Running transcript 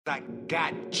I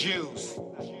got juice.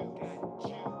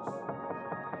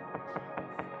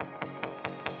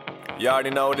 You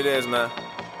already know what it is, man.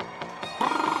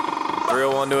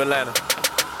 Real one to Atlanta.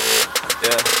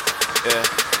 Yeah.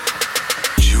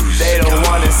 They don't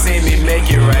wanna see me make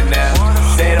it right now.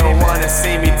 They don't wanna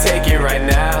see me take it right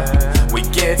now. We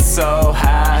get so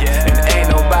high, and ain't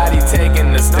nobody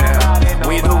taking us down.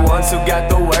 We the ones who got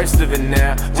the worst of it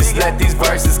now. Just let these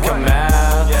verses come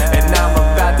out, and I'm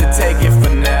about to take it for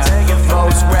now.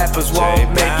 Most rappers won't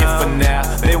make it for now.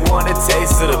 They want a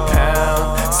taste of the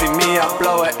pound. See me, I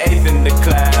blow an eighth in the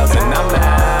clouds, and I'm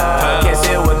out. Can't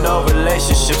deal with no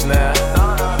relationships now.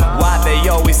 Why they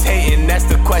always hating, that's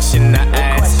the question I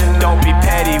ask. Don't be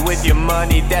petty with your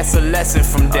money, that's a lesson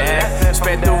from dad.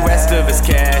 Spent the rest of his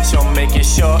cash on making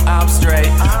sure I'm straight.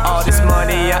 All this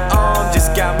money I own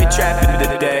just got me trapping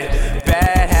today.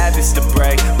 Bad habits to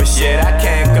break, but shit, I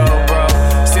can't go broke.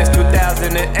 Since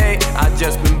 2008, I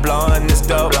just been blowing this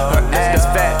dope. Her ass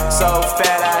fat, so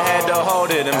fat I had to hold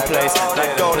it in place.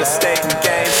 Like Golden State in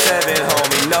Game 7,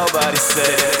 homie, nobody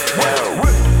said it.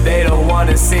 They don't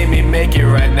wanna see me make it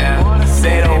right now.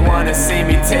 They don't wanna see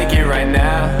me take it right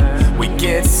now. We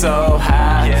get so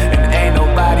high, and ain't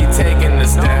nobody taking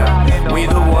us down. We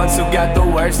the ones who got the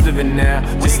worst of it now.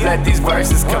 Just let these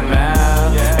verses come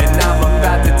out, and I'm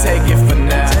about to take it for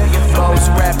now. Most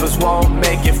rappers won't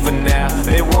make it for now.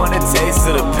 They want a taste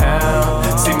of the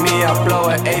pound. See me, I blow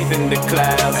an eighth in the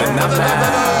clouds, and I'm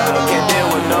out. Can't deal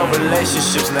with no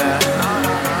relationships now.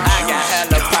 I got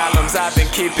hella problems, I've been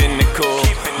keeping it cool.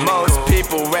 Most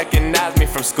people recognize me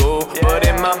from school, but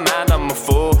in my mind I'm a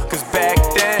fool. Cause back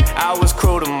then I was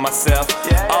cruel to myself.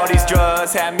 All these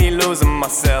drugs had me losing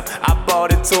myself. I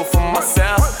bought a tool for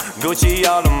myself, Gucci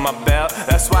all on my belt.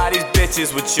 That's why these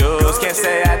bitches would choose. Can't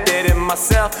say I did it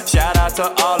myself. Shout out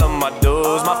to all of my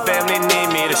dudes. My family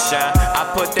need me to shine.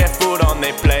 I put that food on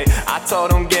their plate. I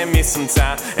told them give me some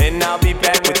time, and I'll be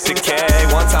back with the K.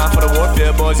 One time for the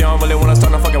Warfield boys. You don't really wanna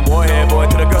start no fucking war here, boy.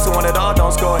 To the girls who want it all,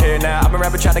 don't score here now. I've been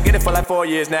rapping trying to get it for like 4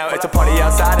 years now. It's a party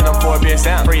outside and I'm 4 beers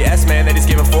down. Free S-man, they just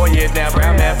giving 4 years now.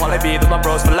 Brown man, Pauly B, those my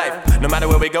bros for life. No matter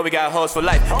where we go, we got hoes for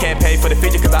life. Can't pay for the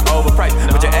feature cause I overpriced.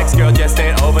 But your ex-girl just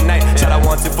staying overnight. Shout out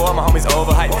 124, my homies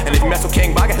overhyped. And if you mess with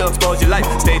King Baga, he'll expose your life.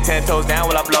 Stay 10 toes down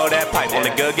while I blow that pipe.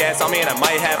 Only good gas on me and I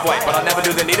might have white. But I'll never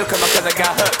do the needle cause my cousin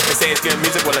got hurt. They say it's good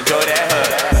music, we'll enjoy that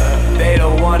hurt. They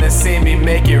don't wanna see me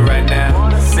make it right now.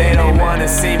 They don't wanna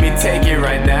see me take it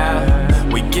right now.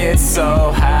 We get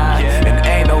so high, and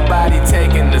ain't nobody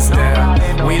taking us down.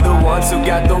 We the ones who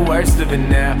got the worst of it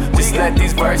now. Just let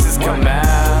these verses come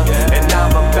out, and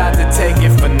I'm about to take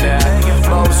it for now.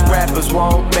 Most rappers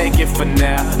won't make it for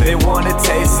now. They want a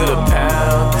taste of the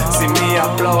pound. See me,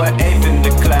 I blow an eighth in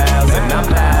the clouds, and I'm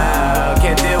loud.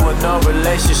 Can't deal with no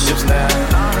relationships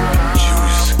now.